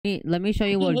Let me show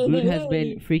you what Groot has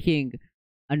been freaking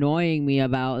annoying me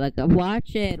about. Like,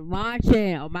 watch it.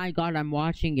 Oh my god, I'm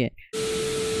watching it.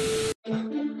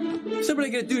 Somebody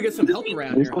gonna do to get some help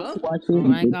around here, huh? Oh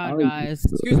my god, guys.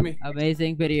 Excuse me.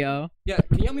 Amazing video. Yeah,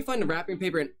 can you help me find the wrapping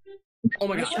paper and... Oh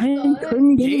my god. I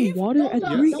couldn't get any water at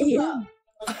 3 a.m.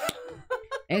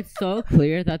 It's so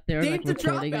clear that they're Dave like the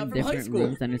recording in dropout from high different school.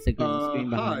 rooms and it's a green screen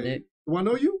behind it. Do I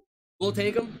know you? We'll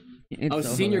take him. It's I was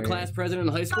so senior hilarious. class president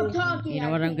in high school. You know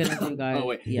what I'm gonna do, guys? Oh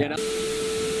wait, Yeah.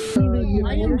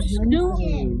 I am still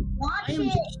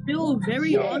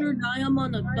very honored I am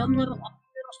on a dumb little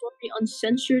story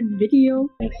uncensored video.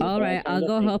 Alright, I'll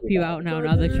go help you out now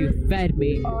that you fed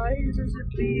me.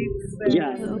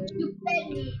 Yeah.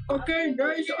 Okay,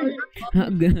 guys.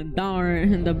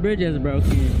 Darn, the bridge is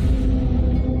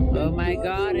broken. Oh my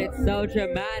god, it's so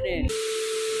dramatic.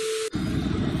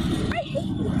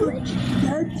 Okay,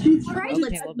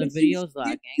 well the video's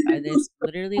lagging. This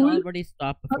literally already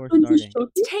stopped before starting.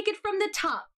 Take it from the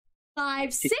top.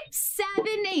 5, 6, 7,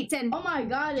 8, and oh my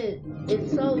god,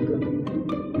 it's so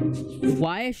good.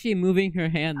 Why is she moving her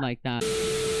hand like that?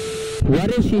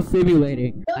 What is she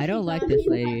simulating? I don't like this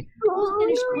lady. we'll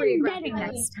finish choreographing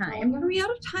next time. Are we out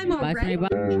of time already?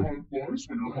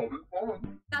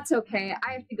 That's okay.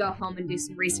 I have to go home and do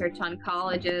some research on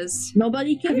colleges.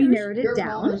 Nobody Have you narrowed it Your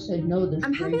down? mom said no this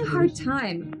I'm having a hard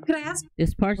time. Could I ask?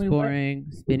 This part's boring.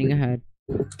 Spinning ahead.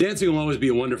 Dancing will always be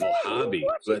a wonderful hobby,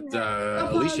 but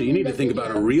Alicia, you need to think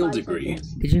about a real degree.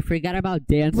 Did you forget about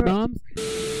dance moms?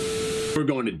 We're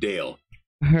going to Dale.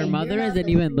 Her mother isn't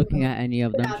even looking at any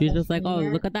of them. She's just like, oh,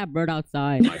 look at that bird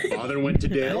outside. My father went to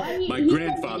Dale. My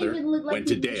grandfather went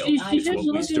to Dale. It's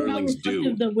what we Sterlings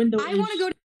do. I want to go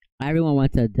to Everyone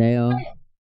went to Dale.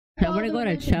 I want to go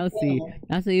to Chelsea.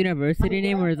 That's a university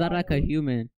name, or is that like a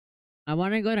human? I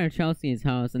want to go to Chelsea's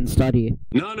house and study.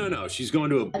 No. She's going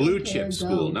to a blue chip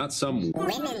school, not some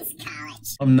Women's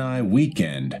college. Alumni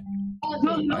weekend.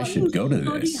 I should go to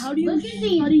this. How do you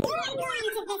study? You're going to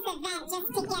this event just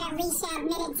to get Alicia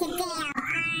admitted to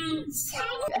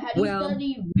Dale, Well,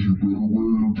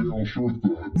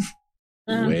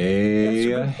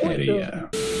 Way ahead of ya.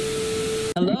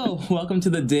 Hello, welcome to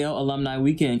the Dale Alumni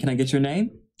Weekend. Can I get your name?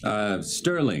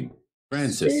 Sterling.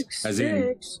 Francis. As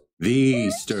in the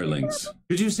Sterlings.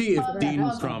 Could you see if Dean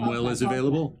Cromwell is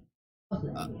available?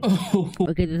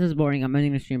 Okay, this is boring. I'm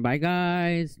ending the stream. Bye,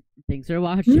 guys. Thanks for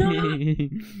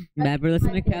watching. Never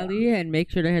listen to Kelly, and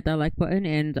make sure to hit that like button.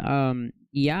 And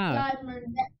yeah,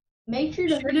 make sure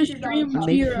to hit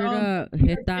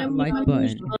that like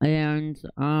button. And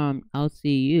I'll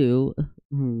see you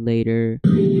later.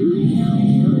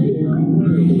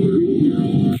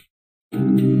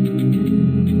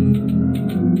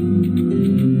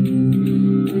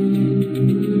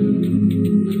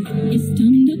 It's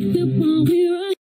time to flip while we're